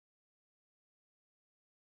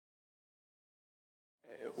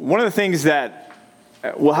One of the things that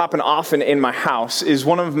will happen often in my house is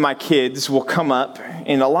one of my kids will come up,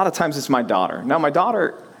 and a lot of times it's my daughter. Now, my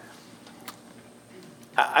daughter,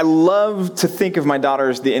 I love to think of my daughter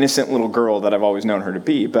as the innocent little girl that I've always known her to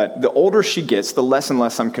be, but the older she gets, the less and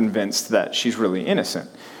less I'm convinced that she's really innocent.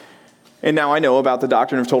 And now I know about the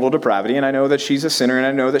doctrine of total depravity, and I know that she's a sinner, and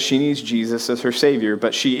I know that she needs Jesus as her Savior,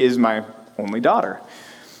 but she is my only daughter.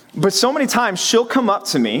 But so many times she'll come up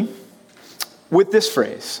to me with this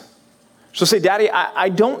phrase. She'll say, "Daddy, I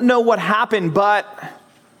don't know what happened, but..."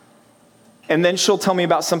 And then she'll tell me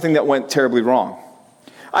about something that went terribly wrong.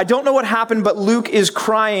 "I don't know what happened, but Luke is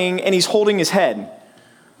crying and he's holding his head."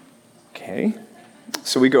 Okay.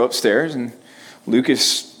 So we go upstairs and Luke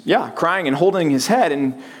is, crying and holding his head.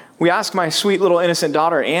 And we ask my sweet little innocent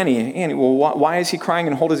daughter, Annie, well, why is he crying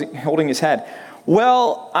and holding his head?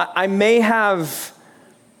 "Well, I may have,"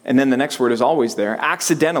 and then the next word is always there,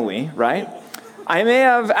 "accidentally," right? "I may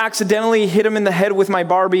have accidentally hit him in the head with my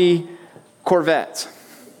Barbie Corvette."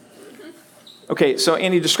 Okay, so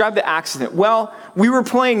Andy, describe the accident. "Well, we were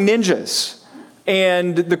playing ninjas,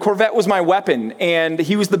 and the Corvette was my weapon, and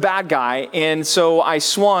he was the bad guy, and so I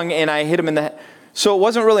swung and I hit him in the head." So it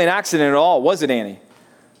wasn't really an accident at all, was it, Annie?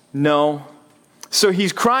 "No." "So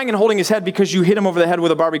he's crying and holding his head because you hit him over the head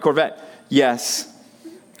with a Barbie Corvette?" "Yes."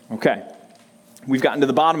 Okay. We've gotten to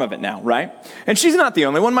the bottom of it now, right? And she's not the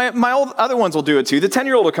only one. My other ones will do it too. The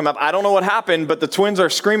 10-year-old will come up. "I don't know what happened, but the twins are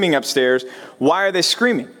screaming upstairs." "Why are they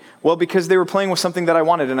screaming?" "Well, because they were playing with something that I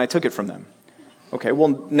wanted and I took it from them." Okay,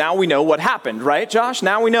 well, now we know what happened, right, Josh?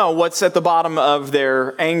 Now we know what's at the bottom of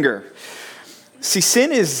their anger. See,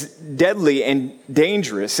 sin is deadly and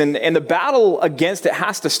dangerous, and the battle against it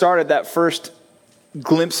has to start at that first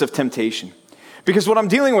glimpse of temptation. Because what I'm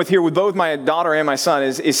dealing with here with both my daughter and my son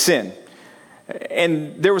is sin.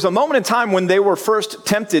 And there was a moment in time when they were first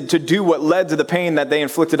tempted to do what led to the pain that they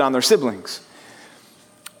inflicted on their siblings.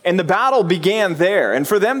 And the battle began there. And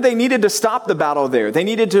for them, they needed to stop the battle there. They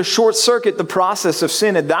needed to short-circuit the process of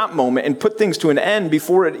sin at that moment and put things to an end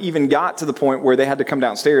before it even got to the point where they had to come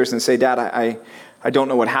downstairs and say, "Dad, I don't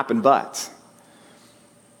know what happened, but..."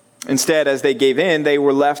 Instead, as they gave in, they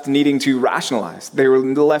were left needing to rationalize. They were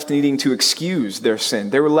left needing to excuse their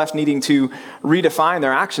sin. They were left needing to redefine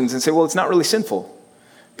their actions and say, "Well, it's not really sinful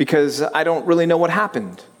because I don't really know what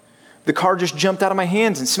happened. The car just jumped out of my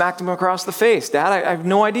hands and smacked him across the face. Dad, I have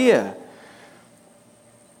no idea."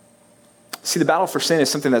 See, the battle for sin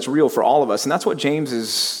is something that's real for all of us, and that's what James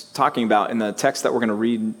is talking about in the text that we're going to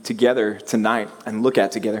read together tonight and look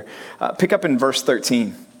at together. Pick up in verse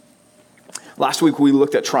 13. Last week, we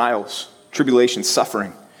looked at trials, tribulations,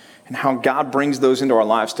 suffering, and how God brings those into our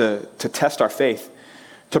lives to test our faith,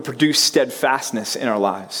 to produce steadfastness in our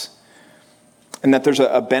lives, and that there's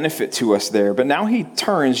a benefit to us there. But now he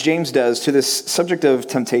turns, James does, to this subject of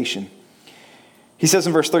temptation. He says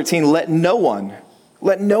in verse 13, let no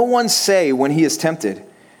one say when he is tempted,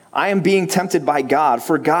 'I am being tempted by God,'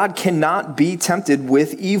 for God cannot be tempted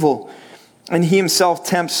with evil, and he himself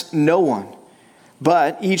tempts no one.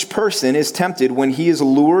 But each person is tempted when he is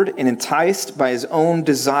lured and enticed by his own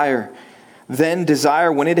desire. Then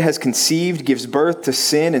desire, when it has conceived, gives birth to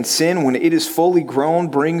sin, and sin, when it is fully grown,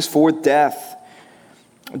 brings forth death.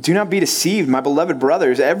 Do not be deceived, my beloved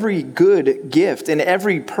brothers. Every good gift and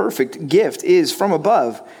every perfect gift is from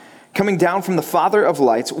above, coming down from the Father of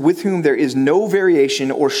lights, with whom there is no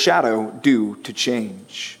variation or shadow due to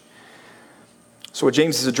change." So what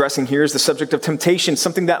James is addressing here is the subject of temptation,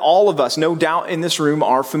 something that all of us, no doubt in this room,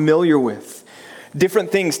 are familiar with.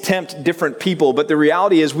 Different things tempt different people, but the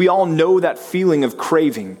reality is we all know that feeling of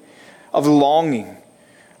craving, of longing,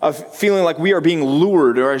 of feeling like we are being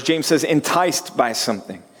lured, or as James says, enticed by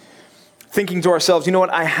something. Thinking to ourselves, you know what,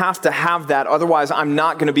 I have to have that, otherwise I'm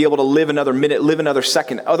not going to be able to live another minute, live another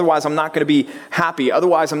second. Otherwise I'm not going to be happy.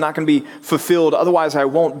 Otherwise I'm not going to be fulfilled. Otherwise I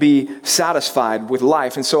won't be satisfied with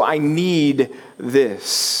life. And so I need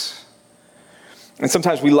this. And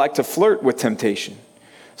sometimes we like to flirt with temptation.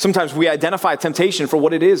 Sometimes we identify temptation for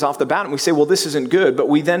what it is off the bat, and we say, well, this isn't good. But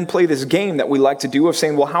we then play this game that we like to do of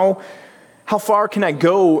saying, well, how far can I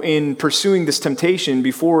go in pursuing this temptation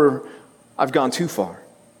before I've gone too far?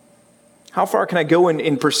 How far can I go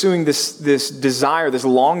in pursuing this desire, this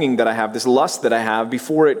longing that I have, this lust that I have,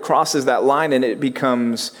 before it crosses that line and it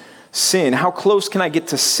becomes sin? How close can I get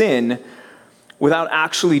to sin without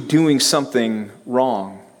actually doing something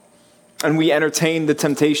wrong? And we entertain the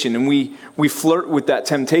temptation, and we flirt with that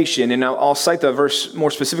temptation. And I'll cite the verse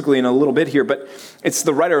more specifically in a little bit here, but it's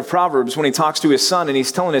the writer of Proverbs when he talks to his son, and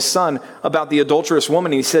he's telling his son about the adulterous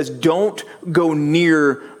woman, and he says, don't go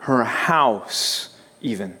near her house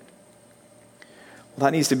even. Well,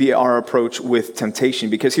 that needs to be our approach with temptation,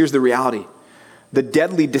 because here's the reality. The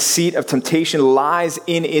deadly deceit of temptation lies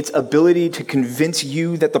in its ability to convince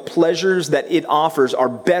you that the pleasures that it offers are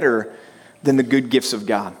better than the good gifts of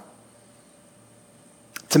God.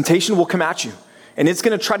 Temptation will come at you, and it's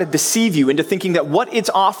going to try to deceive you into thinking that what it's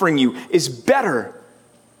offering you is better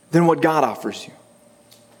than what God offers you.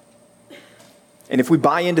 And if we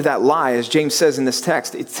buy into that lie, as James says in this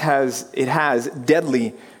text, it has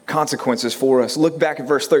deadly consequences for us. Look back at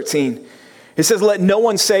verse 13. It says, let no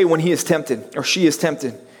one say when he is tempted or she is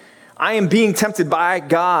tempted, I am being tempted by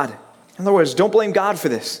God. In other words, don't blame God for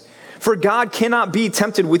this. For God cannot be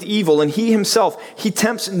tempted with evil, and he himself, he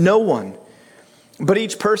tempts no one. But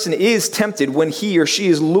each person is tempted when he or she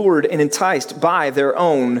is lured and enticed by their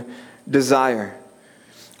own desire.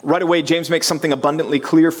 Right away, James makes something abundantly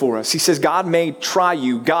clear for us. He says, God may try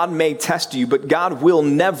you, God may test you, but God will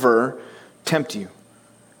never tempt you.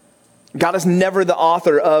 God is never the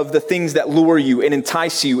author of the things that lure you and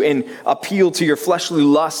entice you and appeal to your fleshly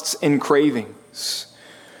lusts and cravings.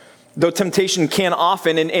 Though temptation can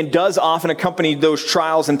often and does often accompany those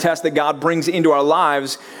trials and tests that God brings into our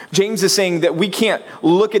lives, James is saying that we can't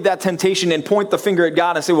look at that temptation and point the finger at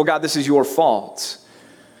God and say, well, God, this is your fault.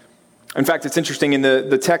 In fact, it's interesting in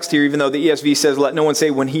the text here, even though the ESV says, let no one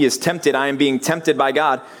say when he is tempted, I am being tempted by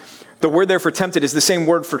God. The word there for tempted is the same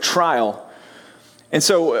word for trial. And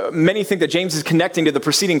so many think that James is connecting to the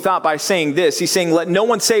preceding thought by saying this. He's saying, let no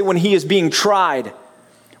one say when he is being tried.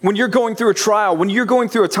 When you're going through a trial, when you're going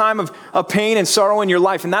through a time of pain and sorrow in your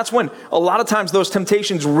life, and that's when a lot of times those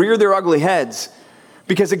temptations rear their ugly heads.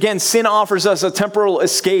 Because again, sin offers us a temporal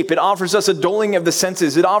escape. It offers us a dulling of the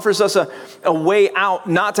senses. It offers us a way out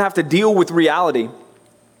not to have to deal with reality.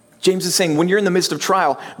 James is saying, when you're in the midst of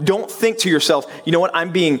trial, don't think to yourself, you know what,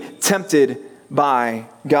 I'm being tempted by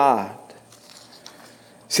God.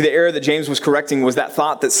 See, the error that James was correcting was that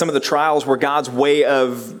thought that some of the trials were God's way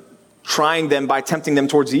of trying them by tempting them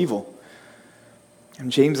towards evil.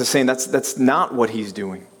 And James is saying that's not what he's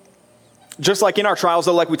doing. Just like in our trials,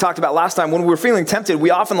 though, like we talked about last time, when we're feeling tempted, we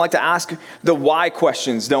often like to ask the why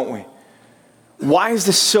questions, don't we? Why is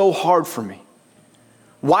this so hard for me?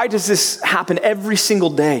 Why does this happen every single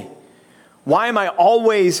day? Why am I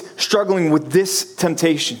always struggling with this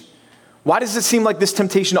temptation? Why does it seem like this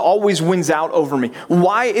temptation always wins out over me?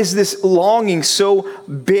 Why is this longing so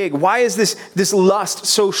big? Why is this lust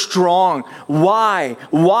so strong? Why?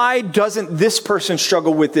 Why doesn't this person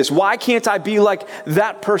struggle with this? Why can't I be like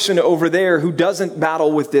that person over there who doesn't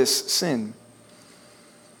battle with this sin?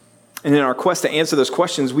 And in our quest to answer those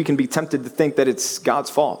questions, we can be tempted to think that it's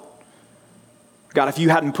God's fault. God, if you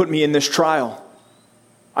hadn't put me in this trial,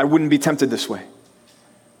 I wouldn't be tempted this way.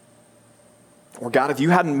 Or God, if you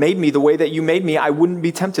hadn't made me the way that you made me, I wouldn't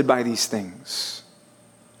be tempted by these things.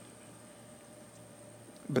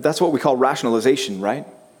 But that's what we call rationalization, right?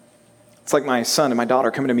 It's like my son and my daughter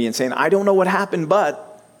coming to me and saying, I don't know what happened,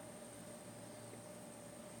 but.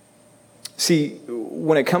 See,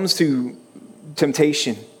 when it comes to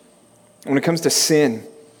temptation, when it comes to sin,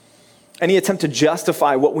 any attempt to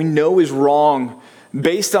justify what we know is wrong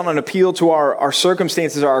based on an appeal to our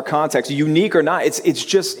circumstances or our context, unique or not,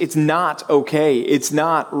 it's not okay. It's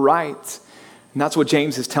not right. And that's what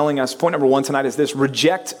James is telling us. Point number 1 tonight is this: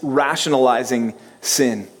 reject rationalizing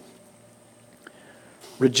sin.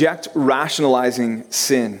 Reject rationalizing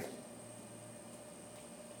sin.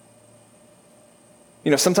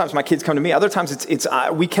 You know, sometimes my kids come to me. Other times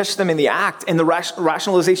we catch them in the act, and the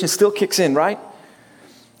rationalization still kicks in, right?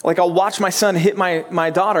 Like I'll watch my son hit my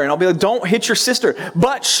daughter, and I'll be like, don't hit your sister.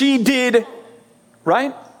 But she did,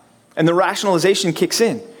 right? And the rationalization kicks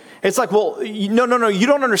in. It's like, well, no, you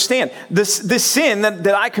don't understand. This sin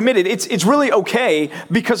that I committed, it's really okay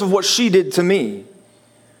because of what she did to me.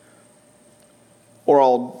 Or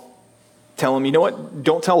I'll tell him, you know what,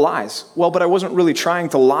 don't tell lies. Well, but I wasn't really trying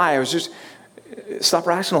to lie. I was just, stop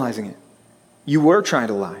rationalizing it. You were trying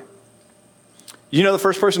to lie. You know the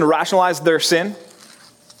first person to rationalize their sin?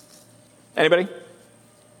 Anybody?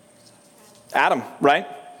 Adam, right?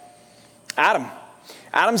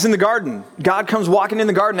 Adam's in the garden. God comes walking in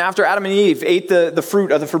the garden after Adam and Eve ate the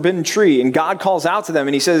fruit of the forbidden tree. And God calls out to them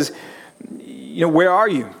and he says, you know, where are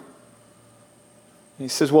you? He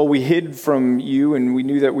says, well, we hid from you and we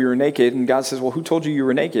knew that we were naked. And God says, well, who told you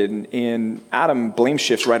were naked? And Adam blame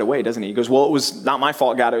shifts right away, doesn't he? He goes, well, it was not my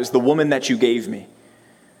fault, God. It was the woman that you gave me.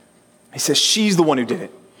 He says, she's the one who did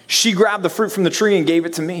it. She grabbed the fruit from the tree and gave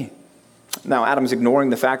it to me. Now, Adam's ignoring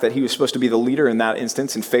the fact that he was supposed to be the leader in that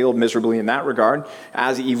instance and failed miserably in that regard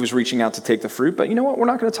as Eve was reaching out to take the fruit. But you know what? We're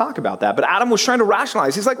not going to talk about that. But Adam was trying to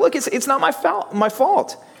rationalize. He's like, look, it's not my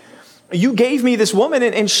fault. You gave me this woman,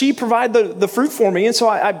 and she provided the fruit for me, and so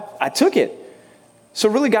I took it. So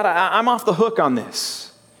really, God, I'm off the hook on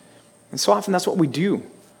this. And so often that's what we do.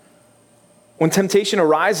 When temptation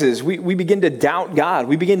arises, we begin to doubt God.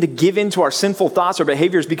 We begin to give in to our sinful thoughts or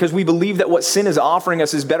behaviors because we believe that what sin is offering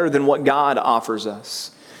us is better than what God offers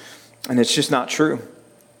us. And it's just not true.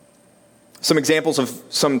 Some examples of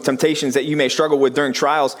some temptations that you may struggle with during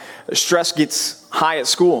trials: stress gets high at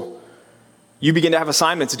school. You begin to have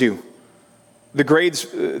assignments due. The grades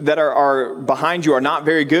that are behind you are not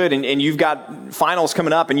very good, and you've got finals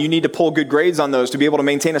coming up, and you need to pull good grades on those to be able to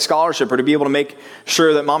maintain a scholarship or to be able to make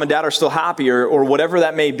sure that mom and dad are still happy or whatever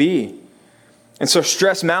that may be. And so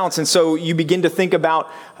stress mounts, and so you begin to think about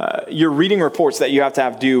your reading reports that you have to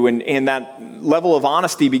have due, and that level of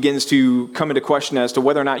honesty begins to come into question as to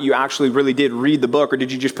whether or not you actually really did read the book, or did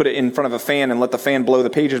you just put it in front of a fan and let the fan blow the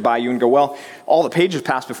pages by you and go, well, all the pages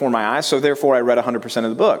passed before my eyes, so therefore I read 100% of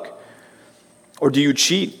the book. Or do you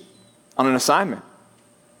cheat on an assignment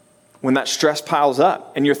when that stress piles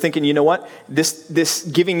up and you're thinking, you know what, this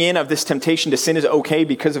giving in of this temptation to sin is okay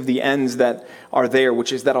because of the ends that are there,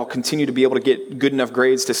 which is that I'll continue to be able to get good enough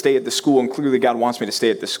grades to stay at the school, and clearly God wants me to stay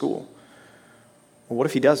at this school. Well, what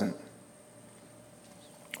if he doesn't?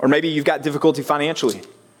 Or maybe you've got difficulty financially.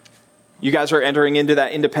 You guys are entering into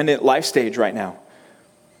that independent life stage right now.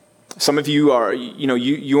 Some of you are,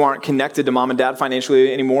 you aren't connected to mom and dad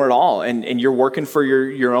financially anymore at all, and you're working for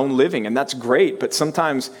your own living, and that's great. But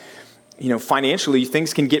sometimes, financially,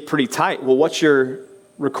 things can get pretty tight. Well, what's your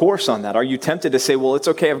recourse on that? Are you tempted to say, well, it's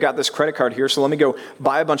okay, I've got this credit card here, so let me go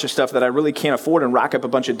buy a bunch of stuff that I really can't afford and rack up a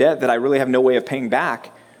bunch of debt that I really have no way of paying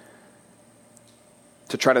back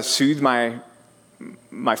to try to soothe my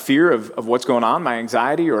fear of what's going on, my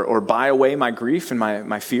anxiety, or buy away my grief and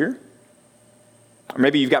my fear? Or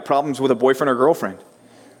maybe you've got problems with a boyfriend or girlfriend,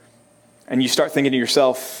 and you start thinking to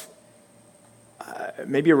yourself,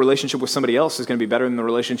 maybe a relationship with somebody else is going to be better than the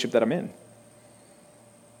relationship that I'm in.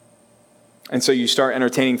 And so you start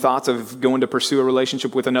entertaining thoughts of going to pursue a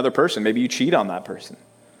relationship with another person. Maybe you cheat on that person.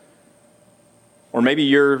 Or maybe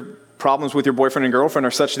your problems with your boyfriend and girlfriend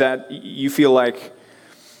are such that you feel like,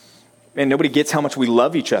 man, nobody gets how much we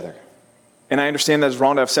love each other. And I understand that it's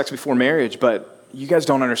wrong to have sex before marriage, but you guys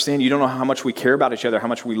don't understand. You don't know how much we care about each other, how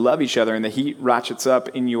much we love each other, and the heat ratchets up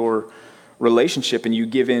in your relationship, and you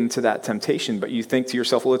give in to that temptation. But you think to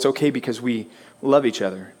yourself, well, it's okay because we love each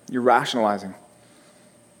other. You're rationalizing.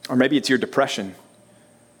 Or maybe it's your depression.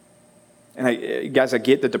 And guys, I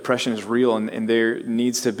get that depression is real, and there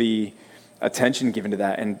needs to be attention given to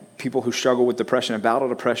that. And people who struggle with depression and battle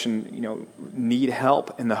depression, need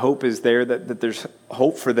help. And the hope is there that there's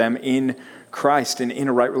hope for them in Christ and in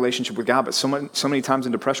a right relationship with God. But so many times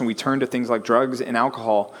in depression, we turn to things like drugs and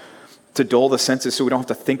alcohol to dull the senses so we don't have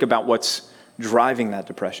to think about what's driving that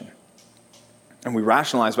depression. And we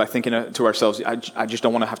rationalize by thinking to ourselves, I just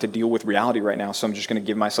don't want to have to deal with reality right now, so I'm just going to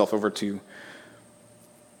give myself over to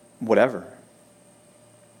whatever.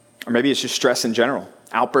 Or maybe it's just stress in general,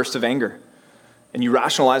 outbursts of anger. And you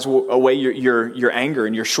rationalize away your anger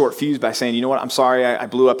and your short fuse by saying, you know what, I'm sorry, I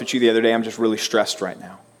blew up at you the other day, I'm just really stressed right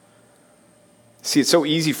now. See, it's so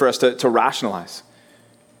easy for us to rationalize.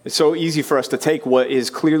 It's so easy for us to take what is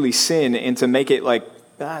clearly sin and to make it like,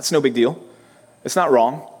 it's no big deal. It's not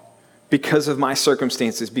wrong because of my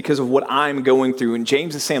circumstances, because of what I'm going through. And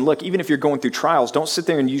James is saying, look, even if you're going through trials, don't sit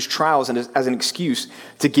there and use trials as an excuse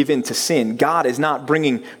to give in to sin. God is not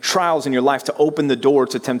bringing trials in your life to open the door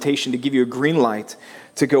to temptation, to give you a green light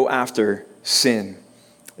to go after sin.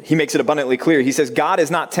 He makes it abundantly clear. He says, God is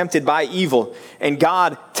not tempted by evil, and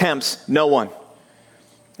God tempts no one.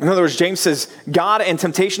 In other words, James says, God and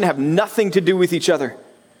temptation have nothing to do with each other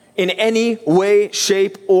in any way,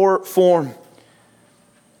 shape, or form.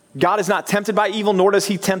 God is not tempted by evil, nor does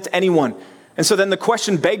he tempt anyone. And so then the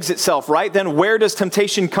question begs itself, right? Then where does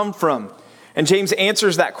temptation come from? And James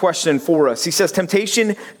answers that question for us. He says,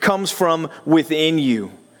 temptation comes from within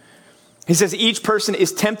you. He says, each person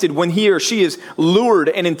is tempted when he or she is lured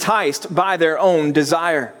and enticed by their own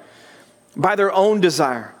desire. By their own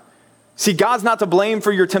desire. See, God's not to blame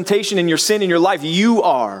for your temptation and your sin in your life. You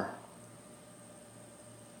are.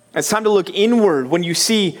 It's time to look inward when you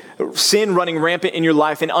see sin running rampant in your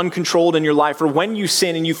life and uncontrolled in your life, or when you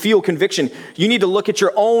sin and you feel conviction. You need to look at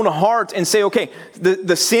your own heart and say, okay,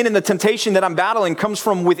 the sin and the temptation that I'm battling comes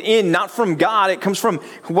from within, not from God. It comes from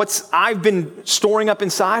what's I've been storing up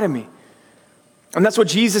inside of me. And that's what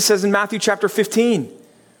Jesus says in Matthew chapter 15.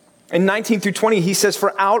 In 19 through 20, he says,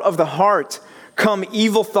 for out of the heart come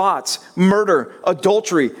evil thoughts, murder,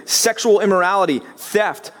 adultery, sexual immorality,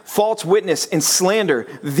 theft, false witness, and slander.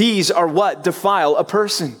 These are what defile a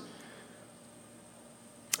person.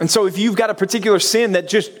 And so if you've got a particular sin that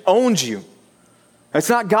just owns you, it's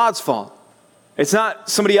not God's fault. It's not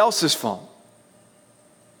somebody else's fault.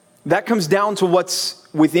 That comes down to what's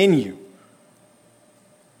within you.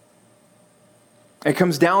 It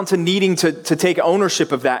comes down to needing to take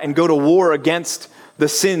ownership of that and go to war against the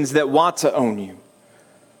sins that want to own you.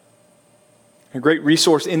 A great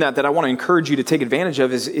resource in that I want to encourage you to take advantage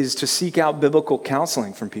of is to seek out biblical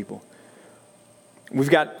counseling from people. We've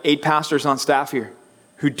got 8 pastors on staff here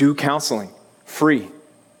who do counseling free.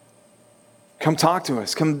 Come talk to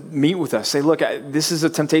us. Come meet with us. Say, look, this is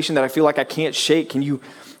a temptation that I feel like I can't shake. Can you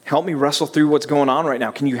help me wrestle through what's going on right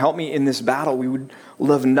now? Can you help me in this battle? We would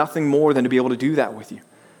love nothing more than to be able to do that with you.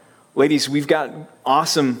 Ladies, we've got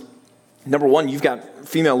awesome, number one, you've got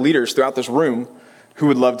female leaders throughout this room who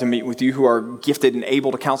would love to meet with you, who are gifted and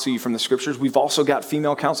able to counsel you from the scriptures. We've also got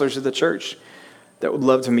female counselors at the church that would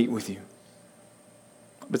love to meet with you.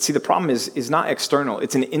 But see, the problem is not external.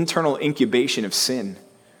 It's an internal incubation of sin.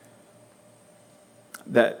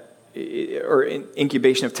 Or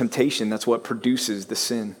incubation of temptation. That's what produces the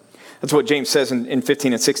sin. That's what James says in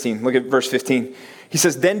 15 and 16. Look at verse 15. He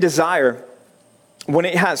says, then desire, when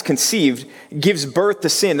it has conceived, gives birth to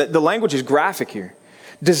sin. The language is graphic here.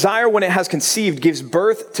 Desire, when it has conceived, gives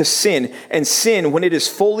birth to sin, and sin, when it is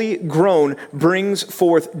fully grown, brings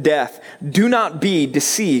forth death. Do not be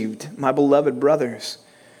deceived, my beloved brothers.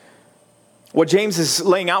 What James is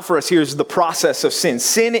laying out for us here is the process of sin.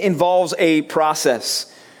 Sin involves a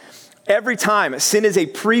process. Every time, sin is a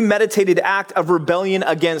premeditated act of rebellion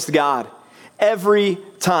against God. Every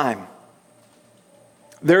time.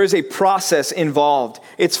 There is a process involved.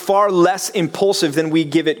 It's far less impulsive than we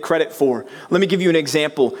give it credit for. Let me give you an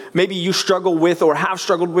example. Maybe you struggle with or have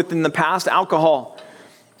struggled with in the past alcohol.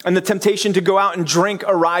 And the temptation to go out and drink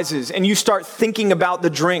arises. And you start thinking about the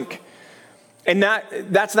drink. And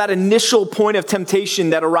that's that initial point of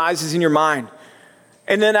temptation that arises in your mind.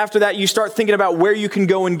 And then after that, you start thinking about where you can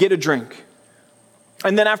go and get a drink.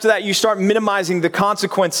 And then after that, you start minimizing the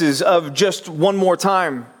consequences of just one more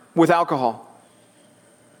time with alcohol.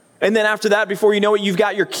 And then after that, before you know it, you've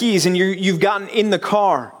got your keys and you've gotten in the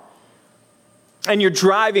car. And you're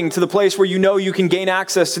driving to the place where you know you can gain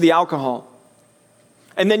access to the alcohol.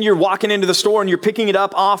 And then you're walking into the store and you're picking it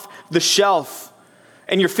up off the shelf.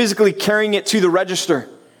 And you're physically carrying it to the register.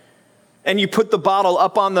 And you put the bottle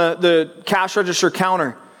up on the cash register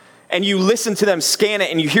counter. And you listen to them scan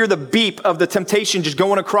it and you hear the beep of the temptation just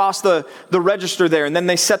going across the register there. And then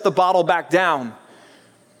they set the bottle back down.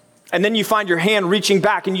 And then you find your hand reaching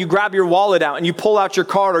back and you grab your wallet out and you pull out your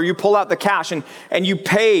card or you pull out the cash and you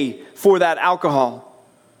pay for that alcohol.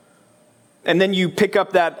 And then you pick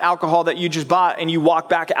up that alcohol that you just bought and you walk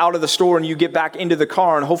back out of the store and you get back into the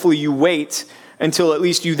car and hopefully you wait until at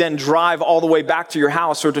least you then drive all the way back to your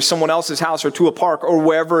house or to someone else's house or to a park or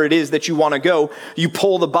wherever it is that you want to go. You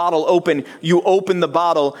pull the bottle open, you open the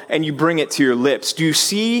bottle and you bring it to your lips. Do you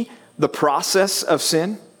see the process of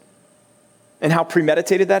sin? And how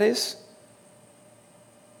premeditated that is?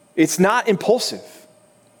 It's not impulsive.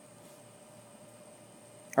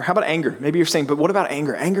 Or how about anger? Maybe you're saying, but what about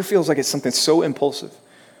anger? Anger feels like it's something so impulsive.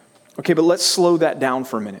 Okay, but let's slow that down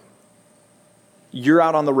for a minute. You're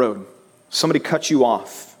out on the road. Somebody cuts you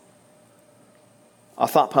off. A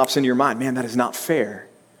thought pops into your mind, man, that is not fair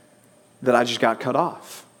that I just got cut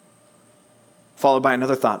off. Followed by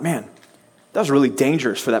another thought, man, that was really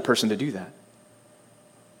dangerous for that person to do that.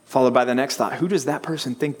 Followed by the next thought, who does that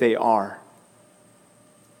person think they are?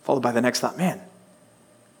 Followed by the next thought, man,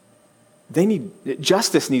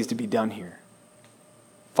 justice needs to be done here.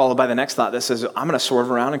 Followed by the next thought that says, I'm going to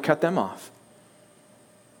swerve around and cut them off.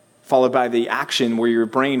 Followed by the action where your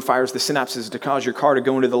brain fires the synapses to cause your car to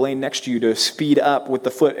go into the lane next to you, to speed up with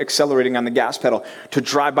the foot accelerating on the gas pedal, to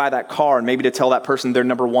drive by that car and maybe to tell that person they're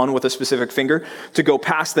number one with a specific finger, to go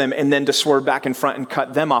past them and then to swerve back in front and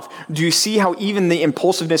cut them off. Do you see how even the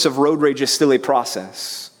impulsiveness of road rage is still a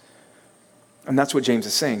process? And that's what James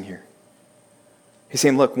is saying here. He's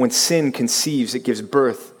saying, look, when sin conceives, it gives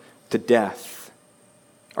birth to death.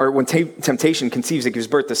 Or when temptation conceives, it gives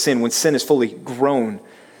birth to sin. When sin is fully grown,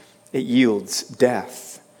 it yields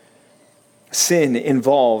death. Sin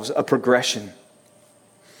involves a progression.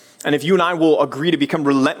 And if you and I will agree to become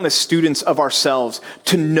relentless students of ourselves,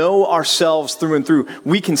 to know ourselves through and through,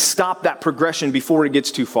 we can stop that progression before it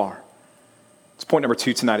gets too far. It's point number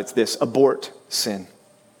 2 tonight. It's this: abort sin.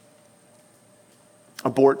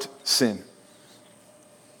 Abort sin.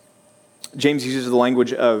 James uses the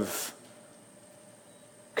language of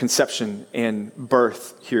conception and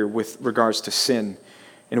birth here with regards to sin.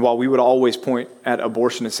 And while we would always point at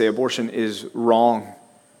abortion and say abortion is wrong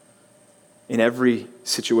in every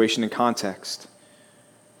situation and context,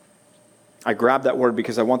 I grabbed that word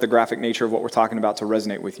because I want the graphic nature of what we're talking about to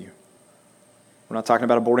resonate with you. We're not talking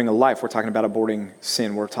about aborting a life. We're talking about aborting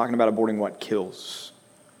sin. We're talking about aborting what kills.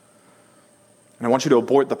 And I want you to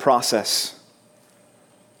abort the process.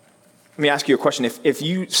 Let me ask you a question. If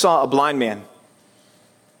you saw a blind man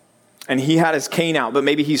and he had his cane out, but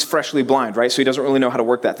maybe he's freshly blind, right? So he doesn't really know how to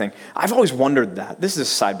work that thing. I've always wondered that. This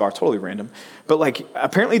is a sidebar, totally random. But like,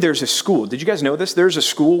 apparently there's a school. Did you guys know this? There's a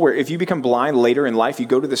school where if you become blind later in life, you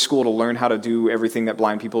go to the school to learn how to do everything that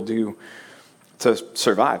blind people do to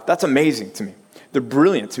survive. That's amazing to me. They're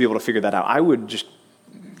brilliant to be able to figure that out. I would just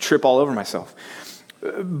trip all over myself.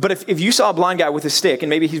 But if you saw a blind guy with a stick, and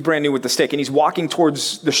maybe he's brand new with the stick, and he's walking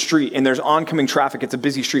towards the street, and there's oncoming traffic, it's a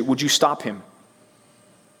busy street, would you stop him?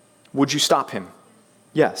 Would you stop him?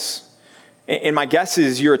 Yes. And my guess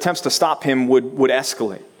is your attempts to stop him would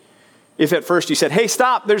escalate. If at first you said, hey,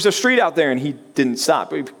 stop, there's a street out there, and he didn't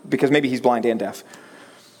stop, because maybe he's blind and deaf.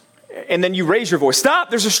 And then you raise your voice, stop,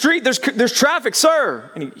 there's a street, there's traffic,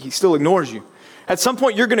 sir. And he still ignores you. At some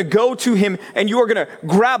point, you're going to go to him and you are going to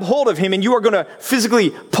grab hold of him and you are going to physically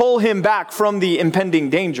pull him back from the impending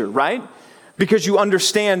danger, right? Because you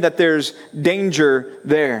understand that there's danger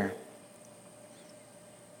there.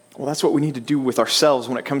 Well, that's what we need to do with ourselves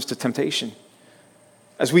when it comes to temptation.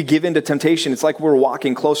 As we give in to temptation, it's like we're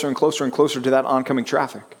walking closer and closer and closer to that oncoming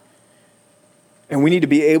traffic. And we need to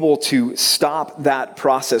be able to stop that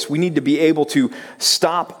process. We need to be able to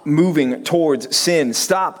stop moving towards sin,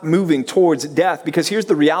 stop moving towards death. Because here's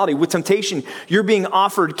the reality. With temptation, you're being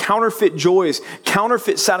offered counterfeit joys,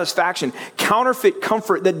 counterfeit satisfaction, counterfeit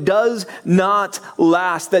comfort that does not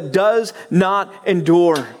last, that does not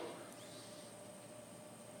endure.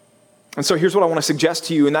 And so here's what I want to suggest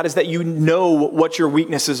to you, and that is that you know what your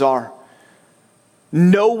weaknesses are.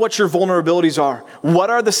 Know what your vulnerabilities are. What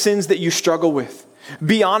are the sins that you struggle with?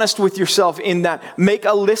 Be honest with yourself in that. Make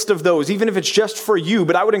a list of those, even if it's just for you.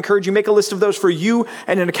 But I would encourage you, make a list of those for you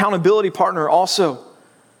and an accountability partner also.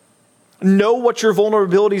 Know what your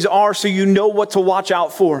vulnerabilities are so you know what to watch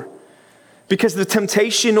out for. Because the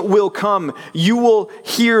temptation will come. You will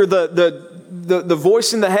hear the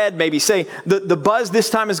voice in the head maybe say, the buzz this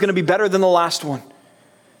time is going to be better than the last one.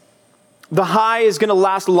 The high is going to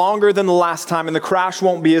last longer than the last time, and the crash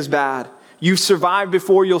won't be as bad. You've survived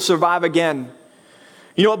before, you'll survive again.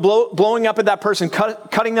 You know what? Blowing up at that person,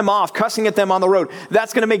 cutting them off, cussing at them on the road,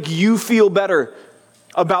 that's going to make you feel better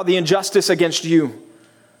about the injustice against you.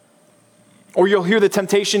 Or you'll hear the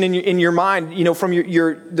temptation in your mind, you know, from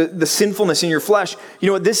the sinfulness in your flesh. You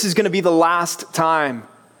know what? This is going to be the last time.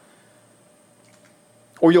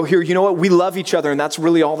 Or you'll hear, you know what? We love each other, and that's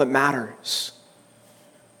really all that matters.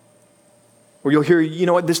 Or you'll hear, you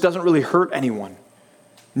know what, this doesn't really hurt anyone.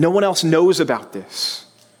 No one else knows about this.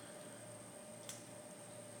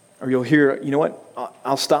 Or you'll hear, you know what,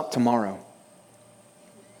 I'll stop tomorrow.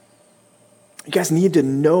 You guys need to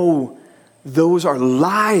know those are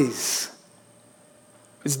lies.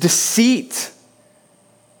 It's deceit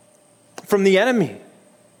from the enemy.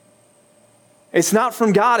 It's not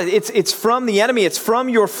from God. It's from the enemy. It's from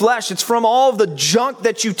your flesh. It's from all of the junk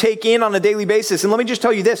that you take in on a daily basis. And let me just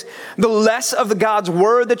tell you this. The less of the God's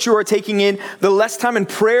word that you are taking in, the less time in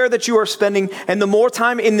prayer that you are spending, and the more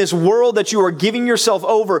time in this world that you are giving yourself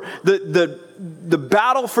over, the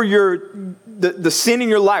battle for the sin in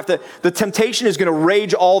your life, the temptation is going to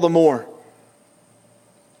rage all the more.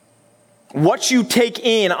 What you take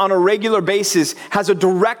in on a regular basis has a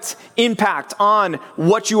direct impact on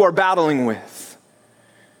what you are battling with.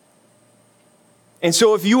 And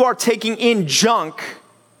so if you are taking in junk,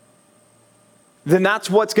 then that's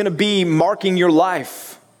what's going to be marking your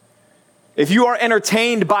life. If you are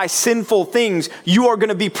entertained by sinful things, you are going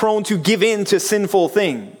to be prone to give in to sinful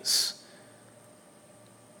things.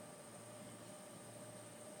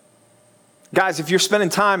 Guys, if you're spending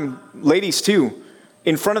time, ladies too,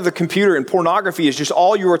 in front of the computer and pornography is just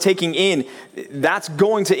all you are taking in, that's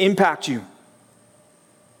going to impact you.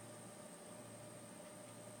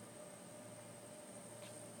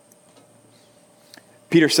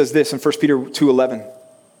 Peter says this in 1 Peter 2:11.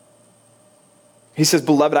 He says,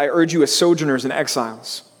 "Beloved, I urge you as sojourners and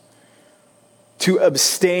exiles to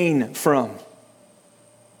abstain from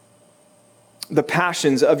the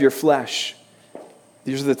passions of your flesh."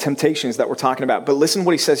 These are the temptations that we're talking about. But listen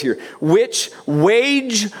what he says here. "Which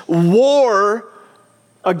wage war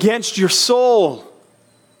against your soul."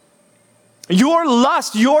 Your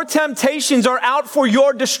lust, your temptations are out for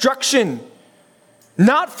your destruction,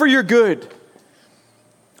 not for your good.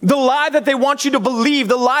 The lie that they want you to believe,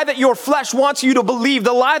 the lie that your flesh wants you to believe,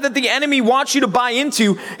 the lie that the enemy wants you to buy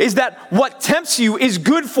into is that what tempts you is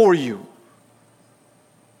good for you.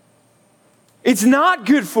 It's not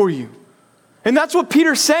good for you. And that's what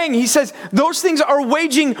Peter's saying. He says, those things are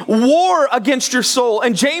waging war against your soul.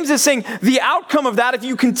 And James is saying the outcome of that, if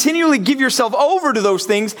you continually give yourself over to those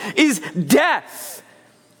things, is death.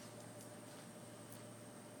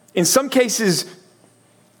 In some cases,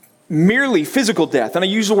 merely physical death. And I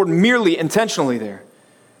use the word merely intentionally there.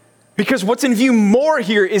 Because what's in view more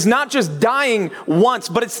here is not just dying once,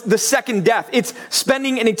 but it's the second death. It's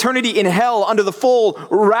spending an eternity in hell under the full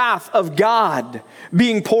wrath of God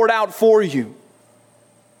being poured out for you.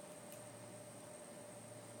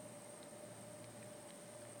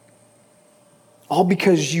 All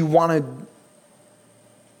because you wanted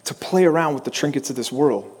to play around with the trinkets of this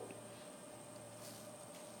world.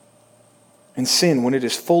 And sin, when it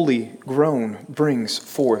is fully grown, brings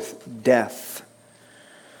forth death.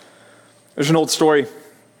 There's an old story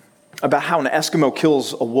about how an Eskimo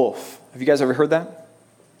kills a wolf. Have you guys ever heard that?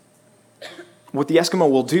 What the Eskimo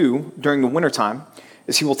will do during the wintertime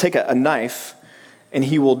is he will take a knife and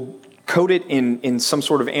he will coat it in some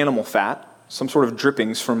sort of animal fat, some sort of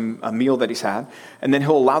drippings from a meal that he's had, and then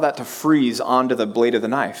he'll allow that to freeze onto the blade of the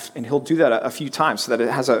knife. And he'll do that a few times so that it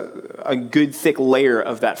has a good thick layer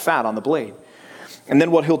of that fat on the blade. And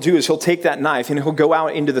then what he'll do is he'll take that knife and he'll go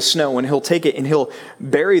out into the snow and he'll take it and he'll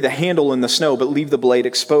bury the handle in the snow but leave the blade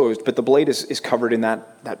exposed. But the blade is covered in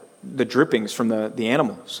the drippings from the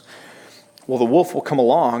animals. Well, the wolf will come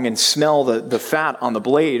along and smell the fat on the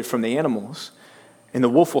blade from the animals. And the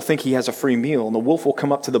wolf will think he has a free meal. And the wolf will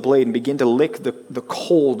come up to the blade and begin to lick the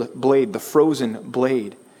cold blade, the frozen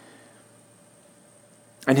blade.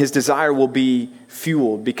 And his desire will be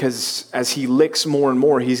fueled because as he licks more and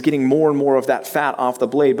more, he's getting more and more of that fat off the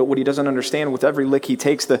blade. But what he doesn't understand, with every lick he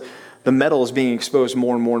takes, the metal is being exposed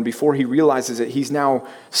more and more. And before he realizes it, he's now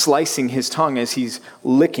slicing his tongue as he's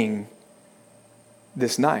licking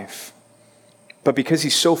this knife. But because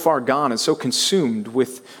he's so far gone and so consumed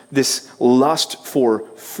with this lust for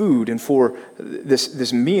food and for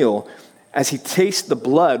this meal, as he tastes the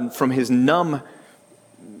blood from his numb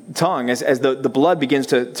tongue, as the blood begins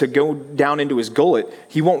to go down into his gullet,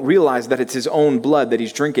 he won't realize that it's his own blood that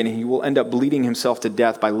he's drinking, and he will end up bleeding himself to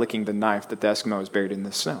death by licking the knife that the Eskimo has buried in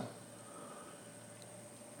the snow.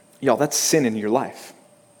 Y'all, that's sin in your life.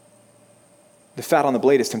 The fat on the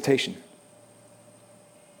blade is temptation.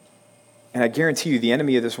 And I guarantee you, the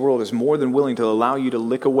enemy of this world is more than willing to allow you to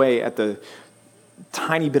lick away at the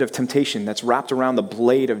tiny bit of temptation that's wrapped around the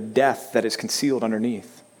blade of death that is concealed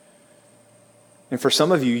underneath. And for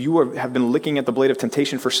some of you, you have been licking at the blade of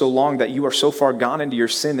temptation for so long that you are so far gone into your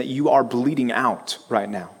sin that you are bleeding out right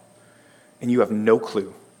now. And you have no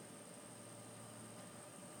clue.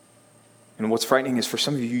 And what's frightening is for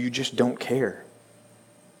some of you, you just don't care.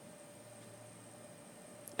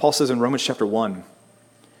 Paul says in Romans chapter 1,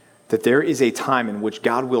 that there is a time in which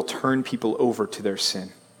God will turn people over to their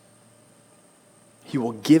sin. He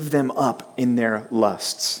will give them up in their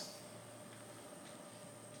lusts.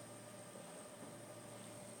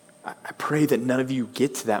 I pray that none of you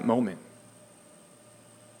get to that moment.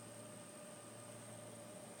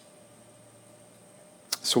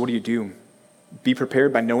 So what do? Be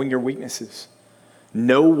prepared by knowing your weaknesses.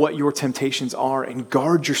 Know what your temptations are and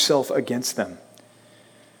guard yourself against them.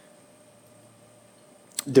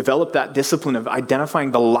 Develop that discipline of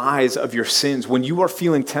identifying the lies of your sins. When you are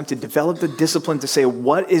feeling tempted, develop the discipline to say,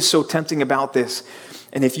 what is so tempting about this?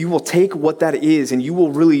 And if you will take what that is and you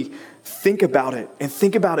will really think about it and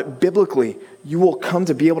think about it biblically, you will come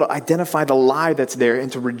to be able to identify the lie that's there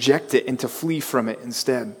and to reject it and to flee from it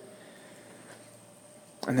instead.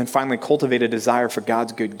 And then finally, cultivate a desire for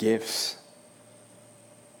God's good gifts.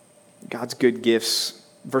 God's good gifts.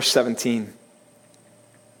 Verse 17.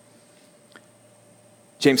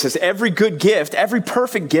 James says, every good gift, every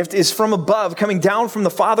perfect gift is from above, coming down from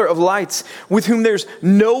the Father of lights, with whom there's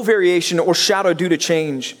no variation or shadow due to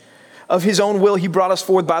change. Of his own will, he brought us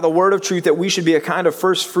forth by the word of truth, that we should be a kind of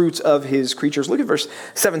first fruits of his creatures. Look at verse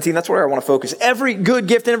 17. That's where I want to focus. Every good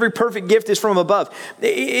gift and every perfect gift is from above.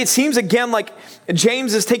 It seems again like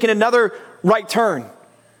James is taking another right turn.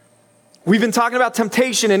 We've been talking about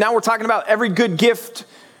temptation, and now we're talking about every good gift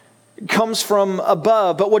comes from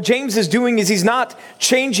above. But what James is doing is he's not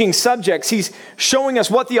changing subjects. He's showing us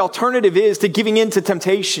what the alternative is to giving in to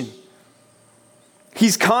temptation.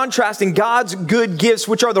 He's contrasting God's good gifts,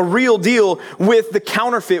 which are the real deal, with the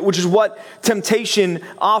counterfeit, which is what temptation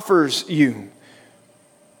offers you.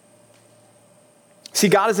 See,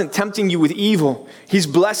 God isn't tempting you with evil. He's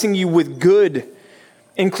blessing you with good,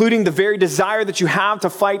 including the very desire that you have to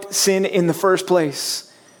fight sin in the first place.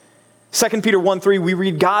 2 Peter 1:3, we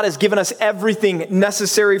read, God has given us everything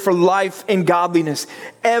necessary for life and godliness.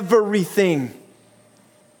 Everything.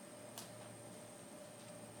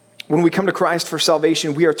 When we come to Christ for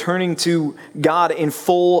salvation, we are turning to God in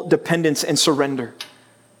full dependence and surrender.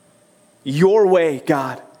 Your way,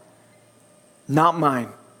 God, not mine.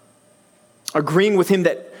 Agreeing with him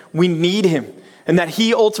that we need him and that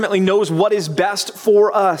he ultimately knows what is best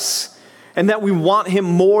for us and that we want him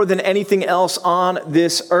more than anything else on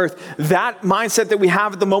this earth. That mindset that we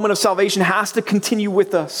have at the moment of salvation has to continue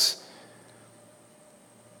with us.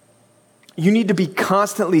 You need to be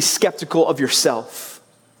constantly skeptical of yourself.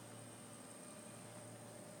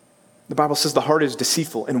 The Bible says the heart is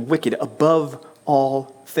deceitful and wicked above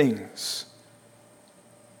all things.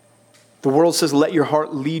 The world says, let your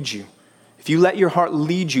heart lead you. If you let your heart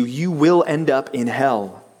lead you, you will end up in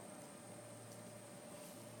hell.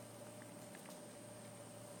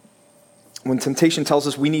 When temptation tells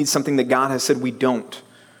us we need something that God has said we don't,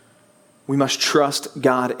 we must trust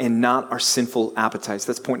God and not our sinful appetites.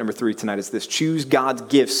 That's point number 3 tonight, is this: choose God's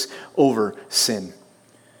gifts over sin.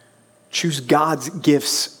 Choose God's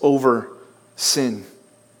gifts over sin.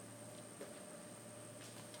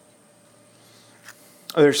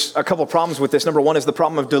 There's a couple of problems with this. Number one is the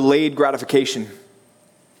problem of delayed gratification.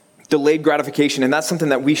 Delayed gratification, and that's something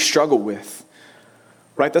that we struggle with,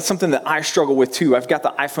 right? That's something that I struggle with too. I've got the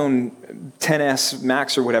iPhone XS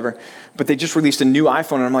Max or whatever, but they just released a new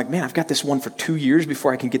iPhone, and I'm like, man, I've got this one for 2 years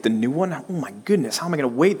before I can get the new one. Oh my goodness, how am I going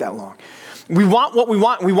to wait that long? We want what we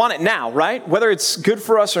want. We want it now, right? Whether it's good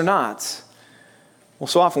for us or not. Well,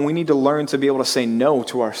 so often we need to learn to be able to say no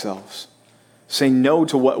to ourselves. Say no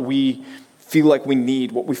to what we feel like we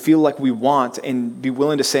need, what we feel like we want, and be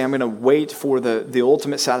willing to say, I'm going to wait for the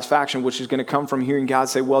ultimate satisfaction, which is going to come from hearing God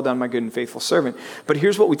say, well done, my good and faithful servant. But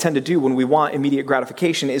here's what we tend to do when we want immediate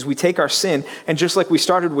gratification is we take our sin, and just like we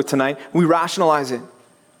started with tonight, we rationalize it.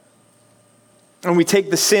 And we take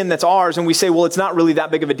the sin that's ours and we say, well, it's not really that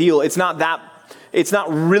big of a deal. It's not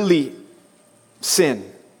really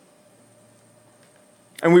sin.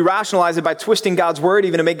 And we rationalize it by twisting God's word,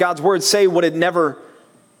 even to make God's word say what it never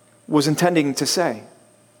was intending to say.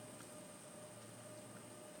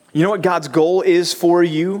 You know what God's goal is for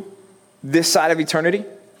you this side of eternity?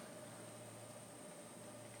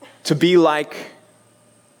 To be like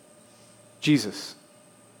Jesus.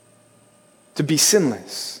 To be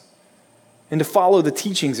sinless. And to follow the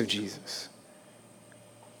teachings of Jesus.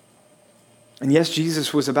 And yes,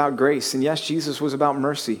 Jesus was about grace. And yes, Jesus was about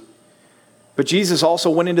mercy. But Jesus also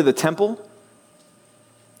went into the temple.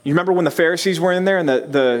 You remember when the Pharisees were in there and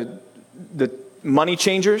the money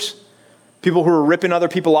changers? People who were ripping other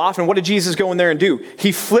people off. And what did Jesus go in there and do?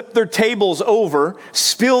 He flipped their tables over,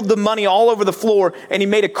 spilled the money all over the floor, and he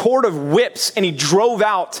made a cord of whips and he drove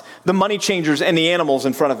out the money changers and the animals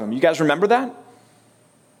in front of him. You guys remember that?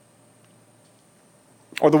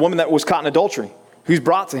 Or the woman that was caught in adultery, who's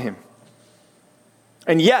brought to him.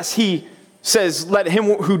 And yes, he says, let him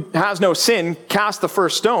who has no sin cast the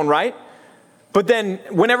first stone, right? But then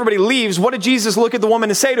when everybody leaves, what did Jesus look at the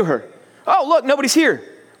woman and say to her? Oh, look, nobody's here.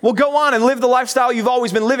 Well, go on and live the lifestyle you've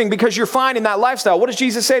always been living because you're fine in that lifestyle. What does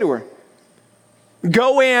Jesus say to her?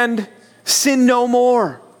 Go and sin no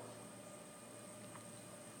more.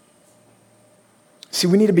 See,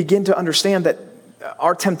 we need to begin to understand that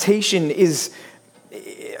our temptation is,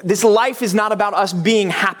 this life is not about us being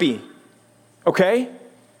happy, okay?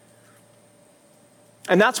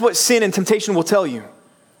 And that's what sin and temptation will tell you.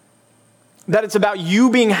 That it's about you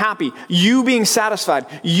being happy, you being satisfied,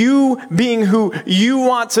 you being who you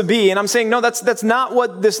want to be. And I'm saying, no, that's not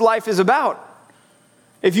what this life is about.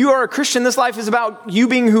 If you are a Christian, this life is about you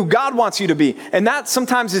being who God wants you to be. And that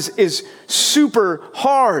sometimes is super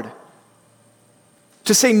hard.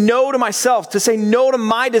 To say no to myself, to say no to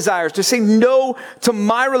my desires, to say no to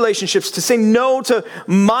my relationships, to say no to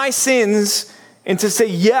my sins, and to say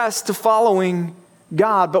yes to following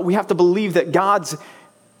God. But we have to believe that God's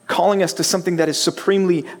calling us to something that is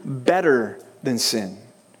supremely better than sin,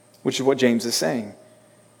 which is what James is saying.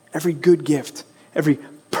 Every good gift, every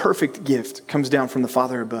perfect gift comes down from the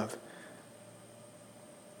Father above.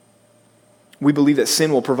 We believe that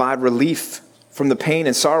sin will provide relief from the pain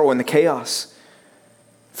and sorrow and the chaos,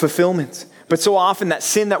 fulfillment. But so often that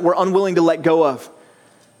sin that we're unwilling to let go of,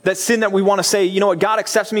 that sin that we want to say, you know what, God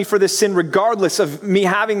accepts me for this sin regardless of me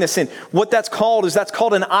having this sin. What that's called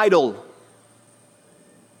an idol.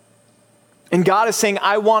 And God is saying,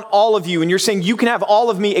 I want all of you. And you're saying, you can have all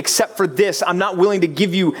of me except for this. I'm not willing to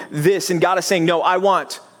give you this. And God is saying, no, I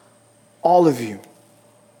want all of you.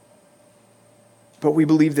 But we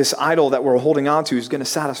believe this idol that we're holding on to is going to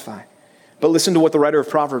satisfy. But listen to what the writer of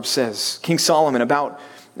Proverbs says, King Solomon,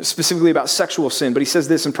 specifically about sexual sin. But he says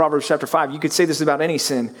this in Proverbs chapter 5. You could say this about any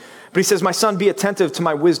sin. But he says, my son, be attentive to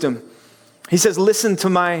my wisdom. He says, listen to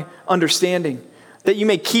my understanding. that you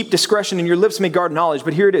may keep discretion and your lips may guard knowledge.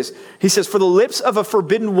 But here it is. He says, for the lips of a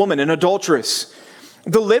forbidden woman, an adulteress,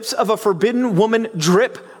 the lips of a forbidden woman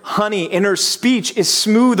drip honey, and her speech is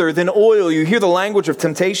smoother than oil. You hear the language of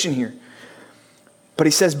temptation here. But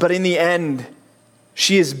he says, but in the end,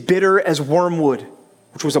 she is bitter as wormwood,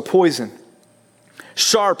 which was a poison,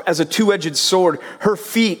 sharp as a two-edged sword. Her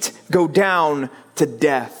feet go down to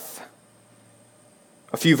death.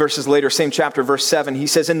 A few verses later, same chapter, verse 7, he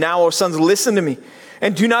says, and now, O sons, listen to me,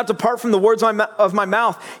 and do not depart from the words of my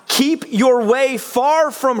mouth. Keep your way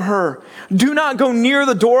far from her. Do not go near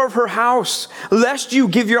the door of her house, lest you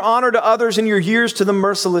give your honor to others and your years to the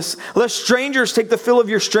merciless, lest strangers take the fill of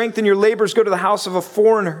your strength and your labors go to the house of a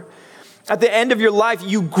foreigner. At the end of your life,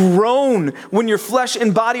 you groan when your flesh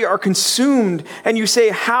and body are consumed, and you say,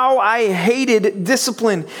 how I hated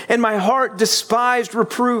discipline, and my heart despised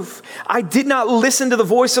reproof. I did not listen to the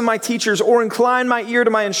voice of my teachers or incline my ear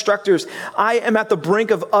to my instructors. I am at the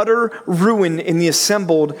brink of utter ruin in the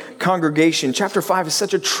assembled congregation. Chapter 5 is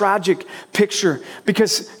such a tragic picture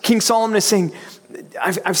because King Solomon is saying,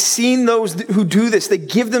 I've seen those who do this. They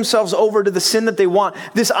give themselves over to the sin that they want.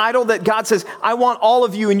 This idol that God says, I want all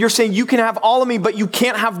of you. And you're saying, you can have all of me, but you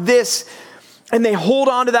can't have this. And they hold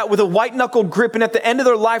on to that with a white-knuckled grip. And at the end of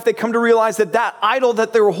their life, they come to realize that that idol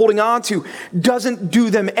that they were holding on to doesn't do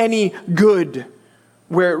them any good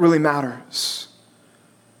where it really matters.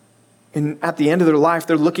 And at the end of their life,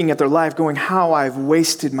 they're looking at their life going, how I've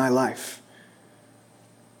wasted my life.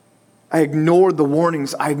 I ignored the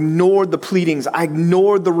warnings. I ignored the pleadings. I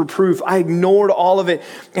ignored the reproof. I ignored all of it.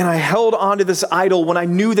 And I held on to this idol when I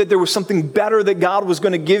knew that there was something better that God was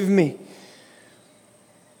going to give me.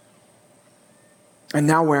 And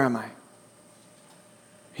now where am I?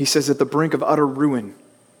 He says, at the brink of utter ruin.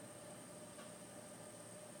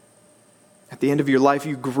 At the end of your life,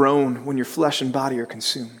 you groan when your flesh and body are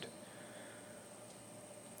consumed.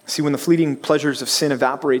 See, when the fleeting pleasures of sin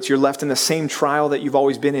evaporates, you're left in the same trial that you've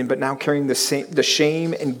always been in, but now carrying the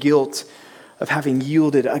shame and guilt of having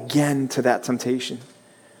yielded again to that temptation.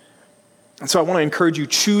 And so I want to encourage you,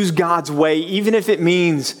 choose God's way, even if it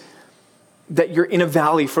means that you're in a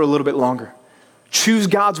valley for a little bit longer. Choose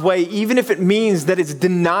God's way, even if it means that it's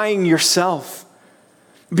denying yourself,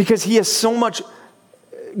 because He has so much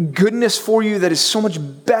goodness for you that is so much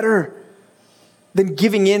better than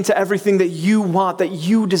giving in to everything that you want, that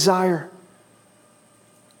you desire.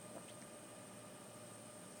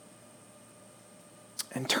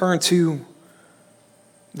 And turn to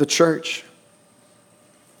the church.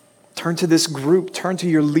 Turn to this group. Turn to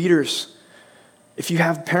your leaders. If you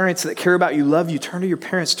have parents that care about you, love you, turn to your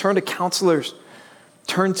parents. Turn to counselors.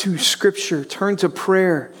 Turn to Scripture. Turn to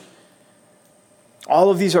prayer.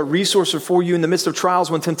 All of these are resources for you in the midst of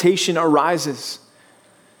trials when temptation arises.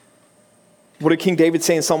 What did King David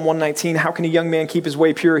say in Psalm 119? How can a young man keep his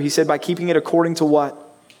way pure? He said, by keeping it according to what?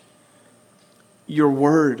 Your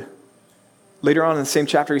word. Later on in the same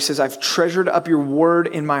chapter, he says, I've treasured up your word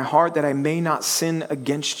in my heart that I may not sin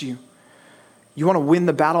against you. You want to win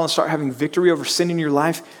the battle and start having victory over sin in your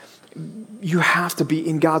life? You have to be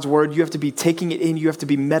in God's word. You have to be taking it in. You have to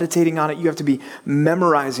be meditating on it. You have to be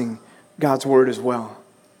memorizing God's word as well.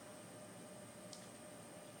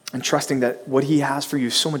 And trusting that what He has for you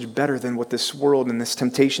is so much better than what this world and this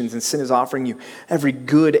temptations and sin is offering you. Every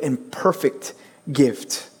good and perfect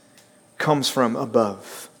gift comes from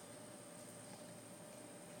above.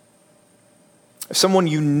 If someone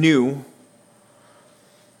you knew,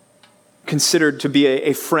 considered to be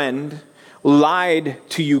a friend, lied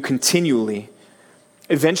to you continually,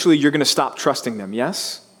 eventually you're going to stop trusting them,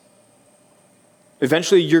 yes?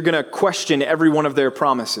 Eventually you're going to question every one of their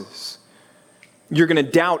promises. You're going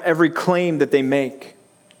to doubt every claim that they make.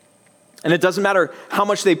 And it doesn't matter how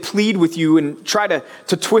much they plead with you and try to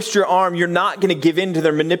twist your arm, you're not going to give in to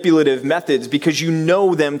their manipulative methods because you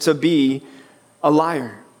know them to be a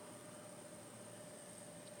liar.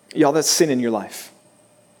 Y'all, that's sin in your life.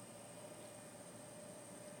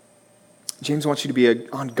 James wants you to be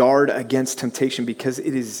on guard against temptation because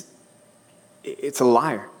it's a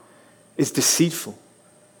liar. It's deceitful.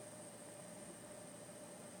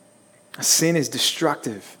 Sin is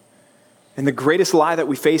destructive. And the greatest lie that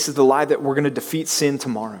we face is the lie that we're going to defeat sin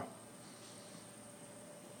tomorrow.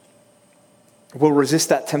 We'll resist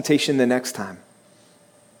that temptation the next time.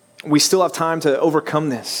 We still have time to overcome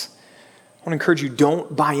this. I want to encourage you,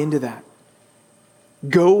 don't buy into that.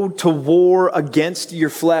 Go to war against your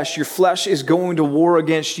flesh. Your flesh is going to war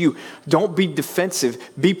against you. Don't be defensive.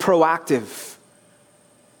 Be proactive.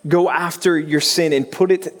 Go after your sin and put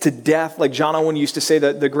it to death. Like John Owen used to say,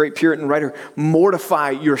 the great Puritan writer, mortify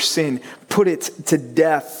your sin. Put it to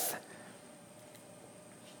death.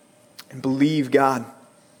 And believe God.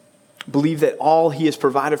 Believe that all he has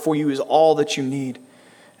provided for you is all that you need.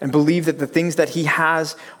 And believe that the things that he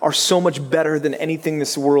has are so much better than anything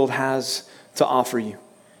this world has to offer you.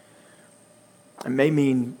 It may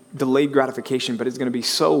mean delayed gratification, but it's going to be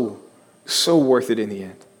so worth it in the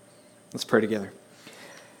end. Let's pray together.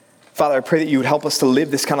 Father, I pray that you would help us to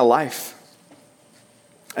live this kind of life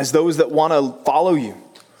as those that want to follow you,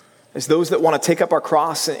 as those that want to take up our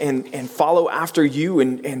cross and follow after you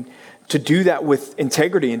and to do that with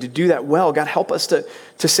integrity and to do that well. God, help us to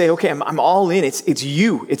say, okay, I'm all in. It's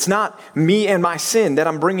you. It's not me and my sin that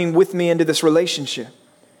I'm bringing with me into this relationship.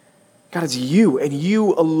 God, it's you and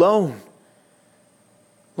you alone.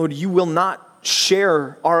 Lord, you will not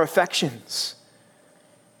share our affections.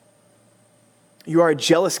 You are a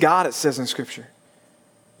jealous God, it says in Scripture.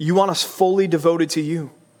 You want us fully devoted to you.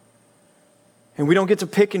 And we don't get to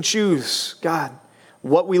pick and choose, God,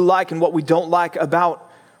 what we like and what we don't like about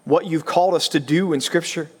what you've called us to do in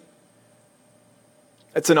Scripture.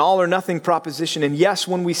 It's an all or nothing proposition. And yes,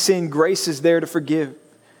 when we sin, grace is there to forgive.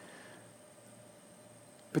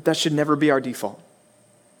 But that should never be our default.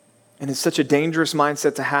 And it's such a dangerous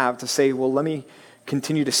mindset to have, to say, well, let me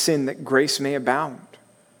continue to sin that grace may abound.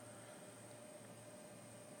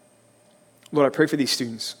 Lord, I pray for these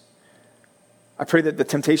students. I pray that the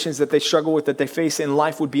temptations that they struggle with, that they face in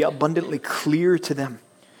life, would be abundantly clear to them.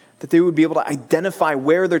 That they would be able to identify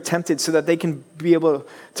where they're tempted so that they can be able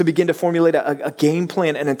to begin to formulate a game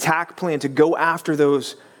plan, an attack plan to go after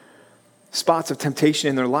those spots of temptation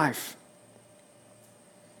in their life.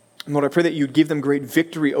 And Lord, I pray that you'd give them great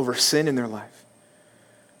victory over sin in their life.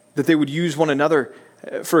 That they would use one another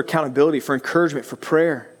for accountability, for encouragement, for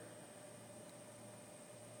prayer.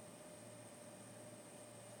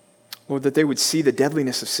 Lord, that they would see the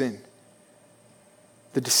deadliness of sin,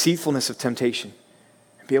 the deceitfulness of temptation,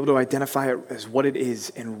 and be able to identify it as what it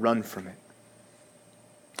is and run from it.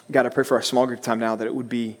 God, I pray for our small group time now that it would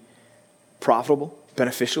be profitable,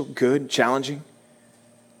 beneficial, good, challenging.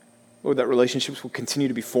 Lord, that relationships will continue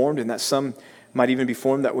to be formed and that some might even be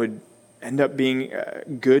formed that would end up being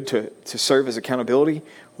good to serve as accountability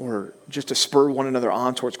or just to spur one another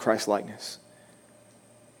on towards Christ-likeness.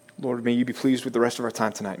 Lord, may you be pleased with the rest of our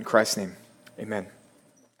time tonight. In Christ's name, amen.